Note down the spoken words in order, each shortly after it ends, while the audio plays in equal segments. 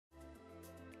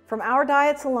From our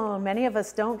diets alone, many of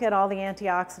us don't get all the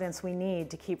antioxidants we need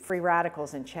to keep free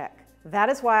radicals in check. That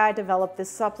is why I developed this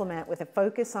supplement with a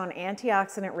focus on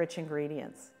antioxidant-rich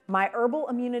ingredients. My Herbal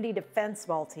Immunity Defense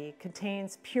multi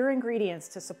contains pure ingredients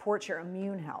to support your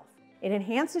immune health. It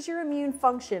enhances your immune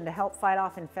function to help fight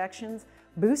off infections,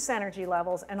 boosts energy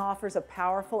levels, and offers a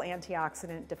powerful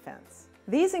antioxidant defense.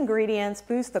 These ingredients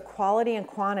boost the quality and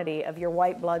quantity of your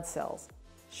white blood cells.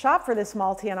 Shop for this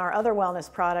multi and our other wellness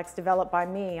products developed by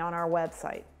me on our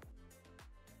website.